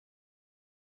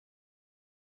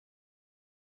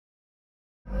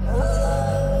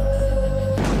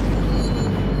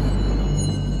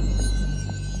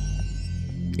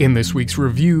In this week's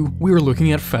review, we are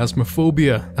looking at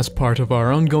Phasmophobia as part of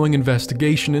our ongoing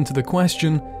investigation into the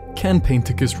question, can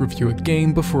Painticus review a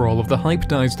game before all of the hype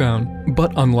dies down?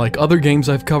 But unlike other games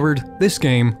I've covered, this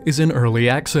game is in early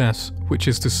access, which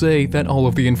is to say that all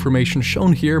of the information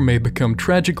shown here may become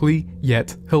tragically,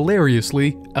 yet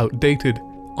hilariously, outdated.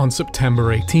 On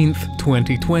September 18th,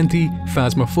 2020,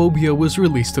 Phasmophobia was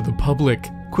released to the public,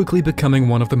 quickly becoming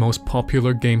one of the most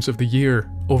popular games of the year,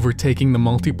 overtaking the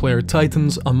multiplayer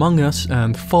titans Among Us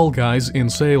and Fall Guys in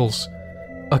sales.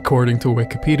 According to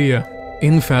Wikipedia,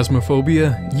 in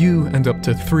Phasmophobia, you and up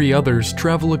to 3 others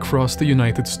travel across the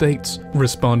United States,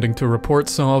 responding to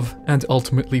reports of, and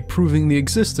ultimately proving the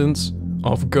existence,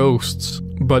 of ghosts.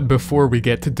 But before we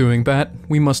get to doing that,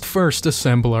 we must first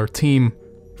assemble our team.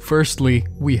 Firstly,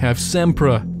 we have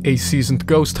Sempra, a seasoned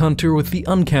ghost hunter with the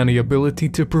uncanny ability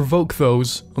to provoke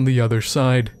those on the other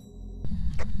side.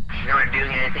 She's not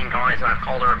doing anything, guys. I've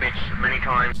called her a bitch many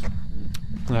times.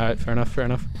 Alright, fair enough, fair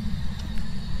enough.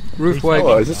 Ruth White.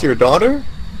 Oh, is this your daughter?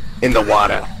 In the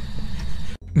water.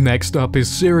 Next up is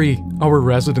Ciri, our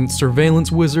resident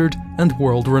surveillance wizard and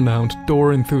world-renowned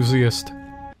door enthusiast.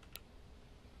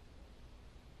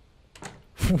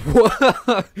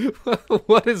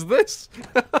 What is this?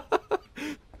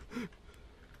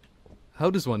 How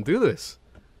does one do this?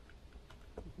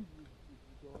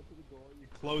 You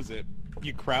close it,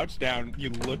 you crouch down,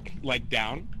 you look like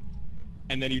down,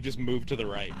 and then you just move to the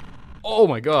right. Oh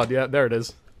my god, yeah, there it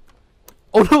is.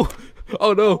 Oh no!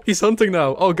 Oh no, he's hunting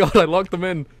now. Oh god, I locked him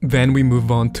in. Then we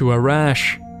move on to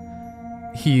Arash.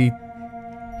 He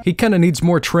kinda needs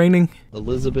more training.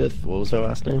 Elizabeth, what was her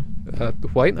last name?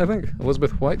 White, I think?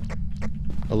 Elizabeth White?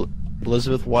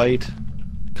 Elizabeth White,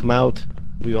 come out.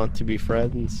 We want to be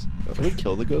friends. Can we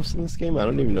kill the ghost in this game? I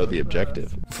don't even know the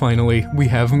objective. Finally, we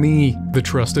have me, the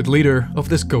trusted leader of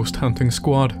this ghost hunting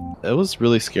squad. It was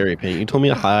really scary, Paint. You told me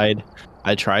to hide.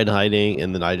 I tried hiding,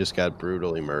 and then I just got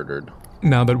brutally murdered.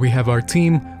 Now that we have our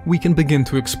team, we can begin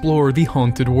to explore the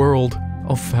haunted world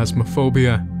of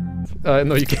Phasmophobia.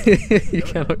 No, you can't. you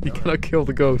cannot kill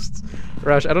the ghosts.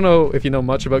 Rash, I don't know if you know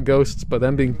much about ghosts, but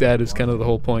them being dead is kind of the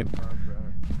whole point.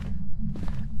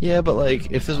 Yeah, but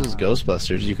like, if this was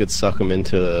Ghostbusters, you could suck them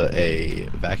into a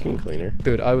vacuum cleaner.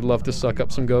 Dude, I would love to suck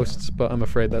up some ghosts, but I'm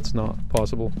afraid that's not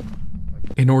possible.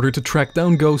 In order to track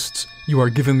down ghosts, you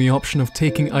are given the option of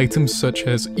taking items such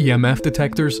as EMF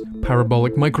detectors,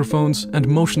 parabolic microphones, and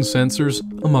motion sensors,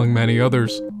 among many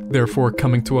others. Therefore,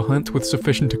 coming to a hunt with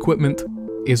sufficient equipment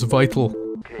is vital.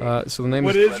 So the name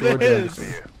What is is Georgia.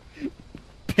 this?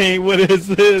 Paint, what is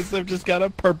this? I've just got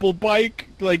a purple bike,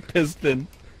 like piston.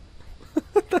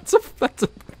 That's a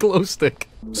glow stick.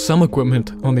 Some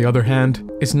equipment, on the other hand,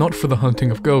 is not for the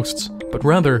hunting of ghosts, but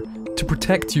rather to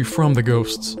protect you from the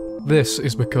ghosts. This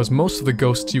is because most of the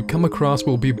ghosts you come across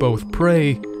will be both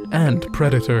prey and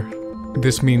predator.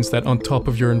 This means that on top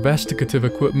of your investigative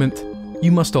equipment,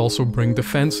 you must also bring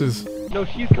defenses. No,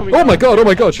 she's coming. Oh my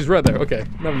god, she's right there. Okay,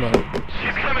 never mind.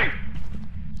 She's coming!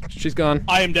 She's gone.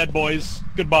 I am dead, boys.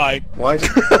 Goodbye. Why?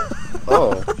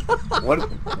 Oh.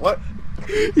 What?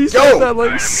 He said that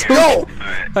like so... Go!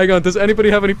 Hang on, does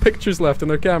anybody have any pictures left in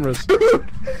their cameras?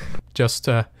 Just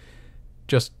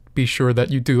be sure that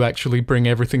you do actually bring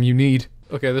everything you need.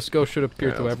 Okay, this ghost should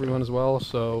appear to everyone as well,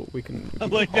 so we can...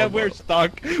 Like that we're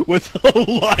stuck with a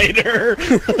lighter,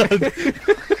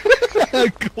 a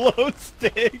glow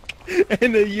stick,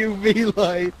 and a UV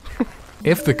light.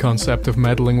 If the concept of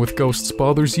meddling with ghosts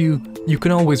bothers you, you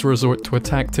can always resort to a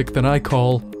tactic that I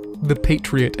call the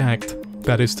Patriot Act.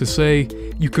 That is to say,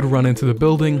 you could run into the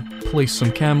building, place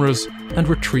some cameras, and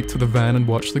retreat to the van and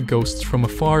watch the ghosts from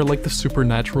afar like the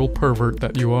supernatural pervert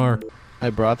that you are.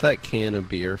 I brought that can of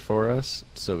beer for us,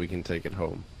 so we can take it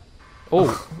home.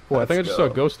 Oh, I think I just saw a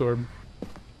ghost orb.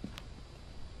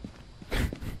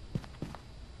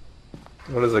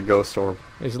 What is a ghost orb?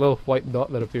 There's a little white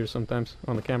dot that appears sometimes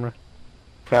on the camera.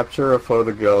 Capture a photo of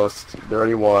the ghost,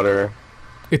 dirty water.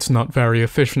 It's not very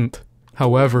efficient.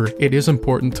 However, it is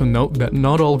important to note that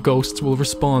not all ghosts will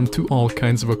respond to all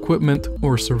kinds of equipment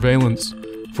or surveillance.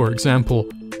 For example,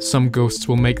 some ghosts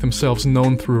will make themselves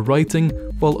known through writing,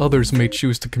 while others may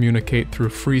choose to communicate through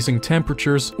freezing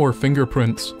temperatures or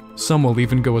fingerprints. Some will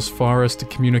even go as far as to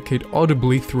communicate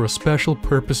audibly through a special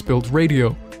purpose-built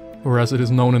radio, or as it is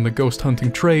known in the ghost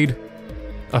hunting trade,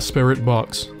 a spirit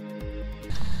box.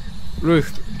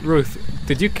 Ruth,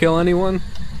 did you kill anyone?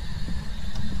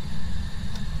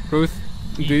 Ruth,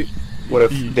 What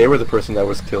if they were the person that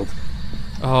was killed?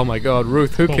 Oh my god,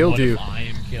 Ruth, who killed you? I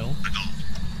am killed.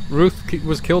 Ruth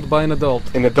was killed by an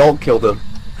adult. An adult killed him.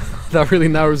 That really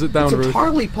narrows it down, It's Ruth.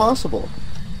 entirely possible.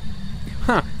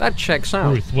 Huh, that checks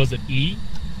out. Ruth, was it E?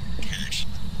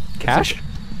 Cash?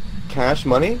 Cash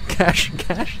money? Cash?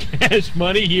 Cash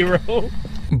money hero.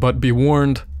 But be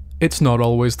warned, it's not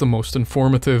always the most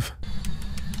informative.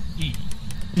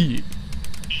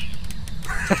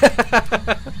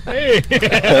 Hey.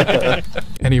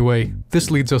 Anyway,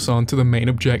 this leads us on to the main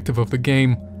objective of the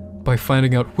game. By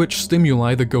finding out which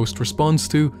stimuli the ghost responds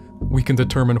to, we can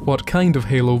determine what kind of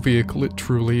Halo vehicle it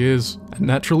truly is. And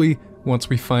naturally, once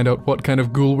we find out what kind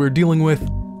of ghoul we're dealing with,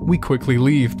 we quickly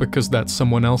leave because that's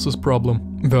someone else's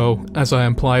problem. Though, as I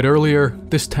implied earlier,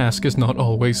 this task is not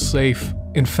always safe.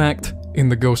 In fact, in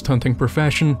the ghost hunting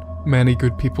profession, many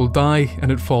good people die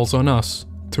and it falls on us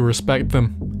to respect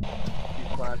them.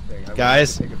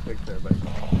 Guys?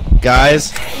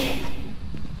 Guys?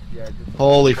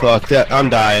 Holy fuck, I'm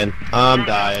dying. I'm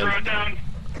dying.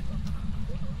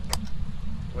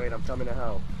 Wait, I'm coming to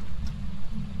help.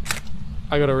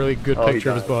 I got a really good Oh, he picture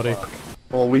of his died. body.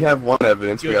 Well, we have one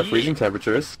evidence. We have freezing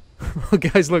temperatures. Oh,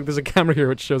 guys, look, there's a camera here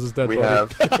which shows his dead We body.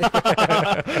 have.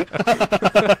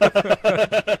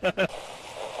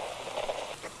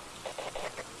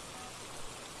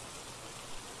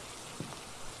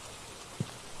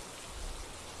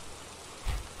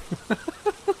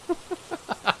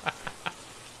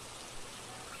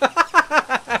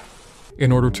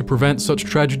 In order to prevent such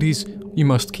tragedies, you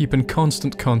must keep in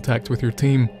constant contact with your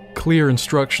team. Clear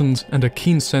instructions and a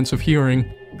keen sense of hearing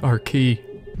are key.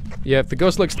 Yeah, if the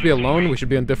ghost likes to be alone, we should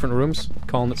be in different rooms,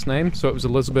 calling its name. So it was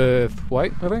Elizabeth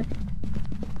White, I think?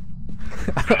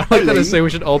 I like that I say we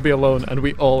should all be alone, and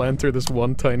we all enter this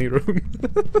one tiny room.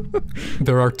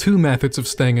 There are two methods of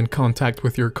staying in contact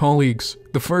with your colleagues.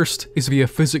 The first is via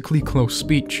physically close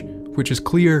speech, which is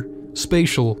clear,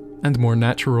 spatial, and more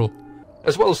natural.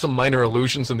 As well as some minor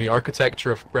allusions in the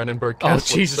architecture of Brennenburg Oh,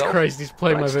 Castle Jesus itself. Christ, he's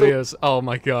playing my Still- videos. Oh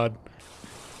my god.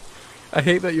 I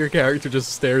hate that your character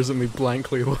just stares at me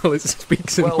blankly while it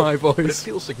speaks in my But it voice.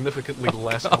 feels significantly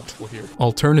less helpful here.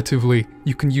 Alternatively,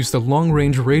 you can use the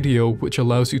long-range radio, which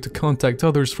allows you to contact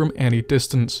others from any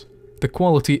distance. The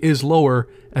quality is lower,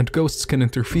 and ghosts can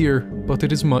interfere, but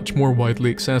it is much more widely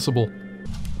accessible.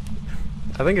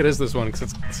 I think it is this one,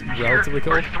 because it's relatively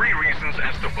Here are cold. 3 reasons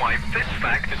as to why this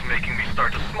fact is making me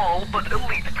start a small but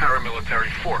elite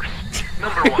paramilitary force.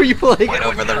 Number 1. Are you playing why it don't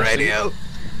over we the listen? radio?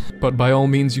 But by all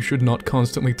means, you should not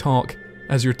constantly talk,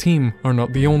 as your team are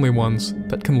not the only ones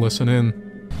that can listen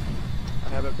in. I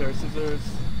have a pair of scissors.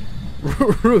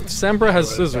 Ruth, Sempra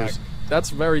has Go ahead, scissors. That's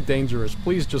very dangerous.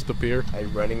 Please just appear.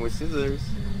 I'm running with scissors.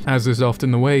 As is often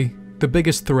the way, the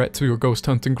biggest threat to your ghost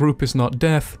hunting group is not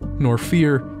death, nor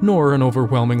fear, nor an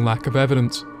overwhelming lack of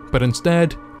evidence, but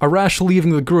instead, a rash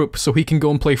leaving the group so he can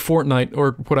go and play Fortnite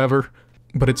or whatever.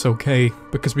 But it's okay,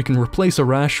 because we can replace a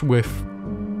rash with...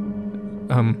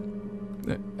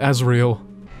 Azrael.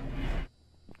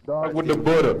 Dog with the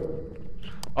butter.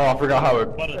 Oh, I forgot how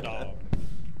it. Butter dog.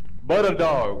 Butter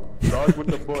dog. Dog with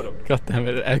the butter. God damn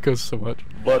it, it echoes so much.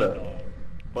 Butter.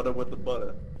 Butter with the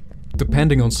butter.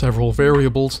 Depending on several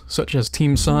variables, such as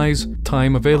team size,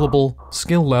 time available,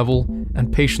 skill level,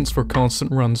 and patience for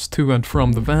constant runs to and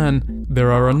from the van,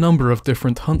 there are a number of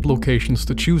different hunt locations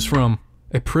to choose from.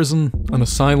 A prison, an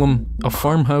asylum, a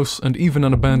farmhouse, and even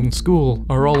an abandoned school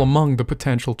are all among the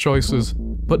potential choices.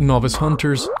 But novice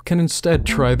hunters can instead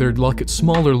try their luck at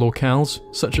smaller locales,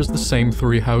 such as the same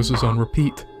 3 houses on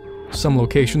repeat. Some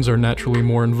locations are naturally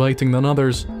more inviting than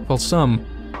others, while some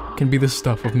can be the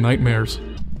stuff of nightmares.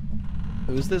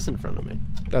 Who's this in front of me?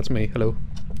 That's me, hello.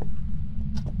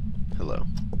 Hello.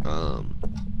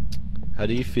 How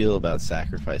do you feel about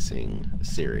sacrificing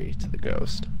Ciri to the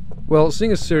ghost? Well,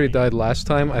 seeing as Ciri died last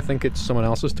time, I think it's someone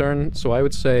else's turn, so I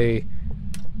would say...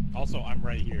 Also, I'm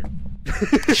right here.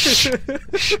 Shh,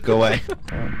 go away.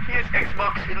 Here's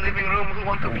Xbox in living room who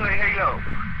want to play Halo.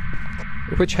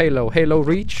 Which Halo? Halo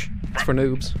Reach? It's for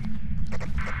noobs.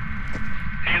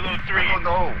 Halo 3. Oh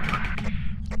no.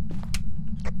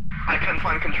 I can't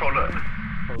find controller.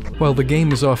 While the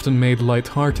game is often made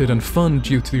light-hearted and fun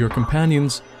due to your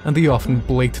companions, and the often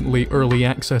blatantly early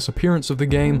access appearance of the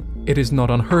game, it is not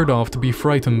unheard of to be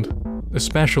frightened,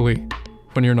 especially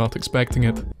when you're not expecting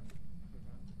it.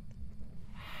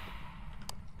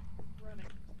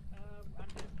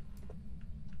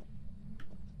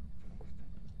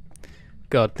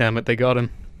 God damn it, they got him.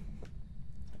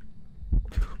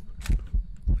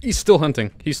 He's still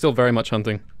hunting. He's still very much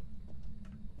hunting.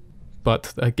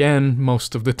 But again,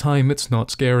 most of the time it's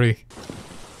not scary.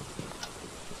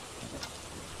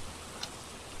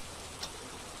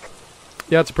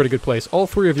 Yeah, it's a pretty good place. All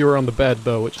 3 of you are on the bed,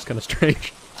 though, which is kind of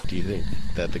strange. Do you think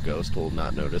that the ghost will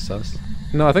not notice us?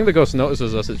 No, I think the ghost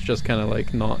notices us, it's just kind of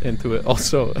like not into it.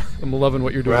 Also, I'm loving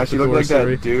what you're doing. Rash, you with look the like door,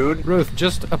 that Ciri. dude. Ruth,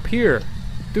 just appear.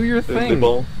 Do your thing.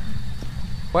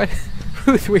 Why?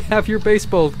 Ruth, we have your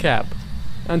baseball cap.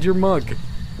 And your mug.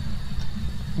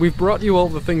 We've brought you all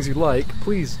the things you like.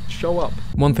 Please, show up.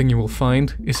 One thing you will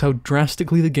find is how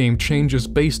drastically the game changes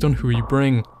based on who you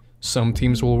bring. Some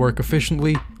teams will work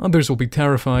efficiently, others will be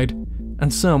terrified,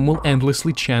 and some will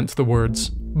endlessly chant the words,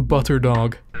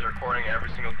 Butterdog. Is recording every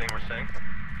single thing we're saying?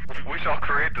 We shall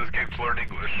create this game to learn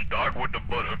English. Dog with the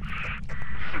butter.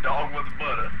 Dog with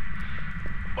butter.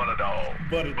 Butter dog.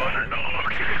 Butter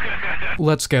dog.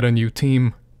 Let's get a new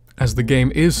team. As the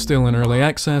game is still in early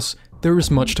access, there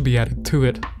is much to be added to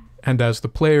it, and as the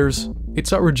players,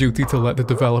 it's our duty to let the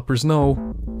developers know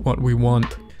what we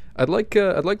want. I'd like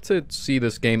to see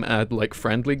this game add like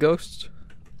friendly ghosts,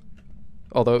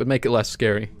 although it would make it less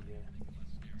scary.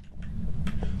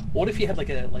 What if you had like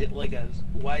a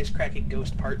wisecracking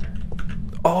ghost partner?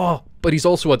 Oh, but he's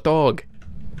also a dog.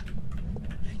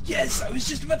 Yes, I was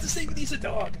just about to say that he's a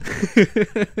dog.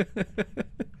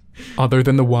 Other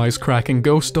than the wisecracking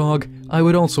ghost dog, I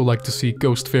would also like to see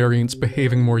ghost variants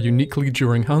behaving more uniquely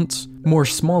during hunts, more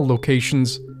small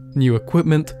locations, new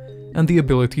equipment, and the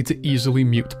ability to easily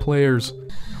mute players.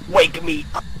 Wake me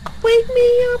up. Wake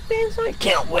me up as I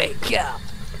can't wake up.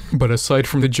 But aside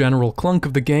from the general clunk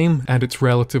of the game and its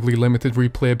relatively limited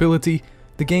replayability,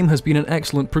 the game has been an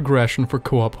excellent progression for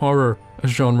co-op horror, a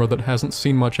genre that hasn't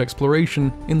seen much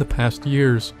exploration in the past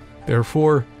years.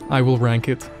 Therefore, I will rank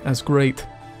it as great.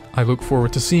 I look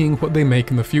forward to seeing what they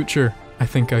make in the future. I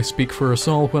think I speak for us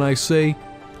all when I say,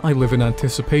 I live in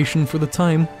anticipation for the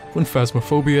time when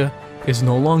Phasmophobia is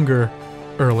no longer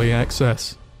early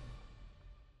access.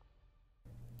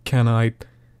 Can I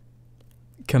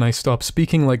stop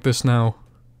speaking like this now?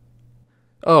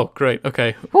 Oh, great,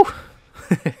 okay. Whew.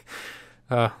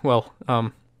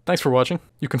 Thanks for watching.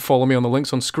 You can follow me on the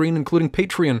links on screen, including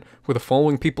Patreon, where the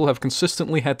following people have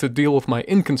consistently had to deal with my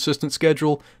inconsistent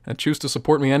schedule and choose to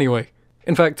support me anyway.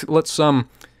 In fact, let's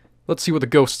see what the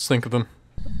ghosts think of them.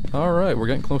 Alright, we're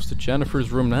getting close to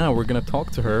Jennifer's room now. We're gonna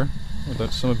talk to her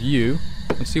about some of you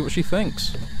and see what she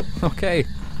thinks. Okay,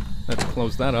 let's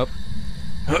close that up.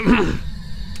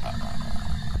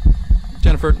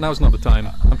 Jennifer, now's not the time.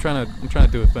 I'm trying to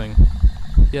do a thing.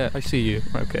 Yeah, I see you.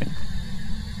 Okay.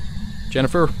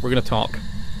 Jennifer, we're gonna talk.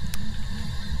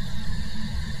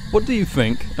 What do you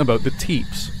think about the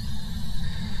Teeps?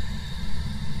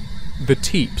 The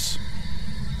Teeps.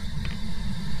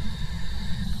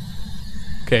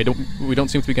 Okay, we don't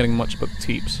seem to be getting much about the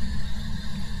Teeps.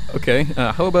 Okay,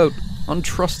 how about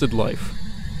Untrustedlife?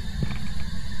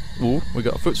 Ooh, we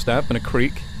got a footstep and a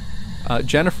creak.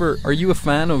 Jennifer, are you a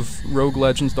fan of Rogue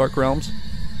Legends Dark Realms?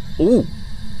 Ooh!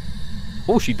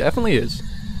 Oh, she definitely is.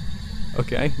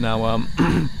 Okay, now,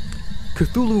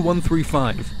 Cthulhu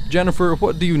 135. Jennifer,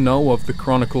 what do you know of the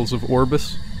Chronicles of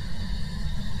Orbis?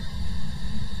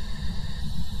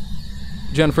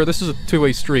 Jennifer, this is a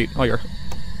two-way street. Oh, you're...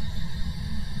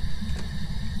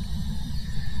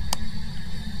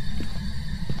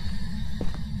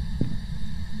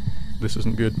 This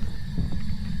isn't good.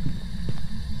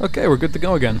 Okay, we're good to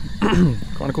go again.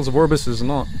 Chronicles of Orbis is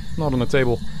not on the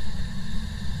table.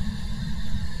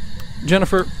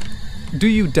 Jennifer, do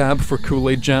you dab for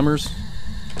Kool-Aid jammers?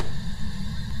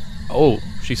 Oh,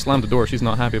 she slammed the door. She's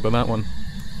not happy about that one.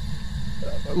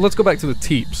 Let's go back to the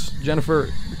Teeps. Jennifer,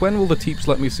 when will the Teeps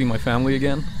let me see my family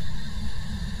again?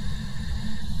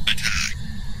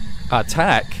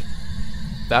 Attack?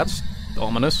 That's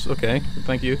ominous. Okay,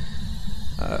 thank you.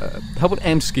 How about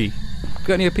Emski?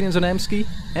 Got any opinions on Emski?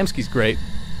 Emski's great.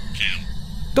 Kill.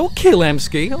 Don't kill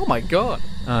Emski! Oh my god!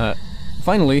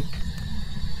 Finally,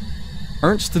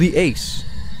 Ernst the Ace.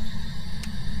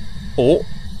 Oh.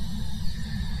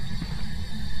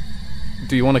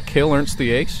 Do you want to kill Ernst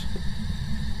the Ace?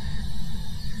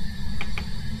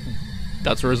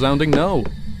 That's a resounding no.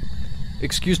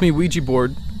 Excuse me, Ouija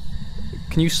board.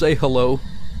 Can you say hello?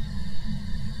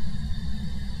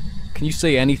 Can you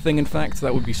say anything, in fact?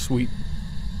 That would be sweet.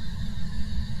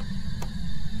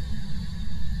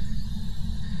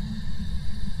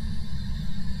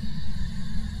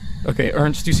 Okay,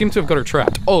 Ernst, you seem to have got her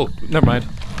trapped. Oh, never mind.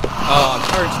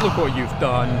 Ernst, look what you've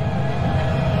done.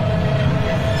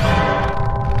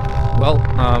 Well,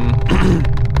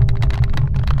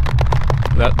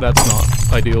 that's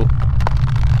not ideal.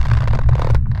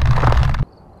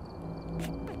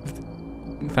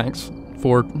 Thanks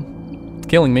for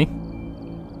killing me.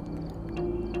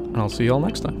 I'll see y'all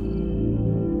next time.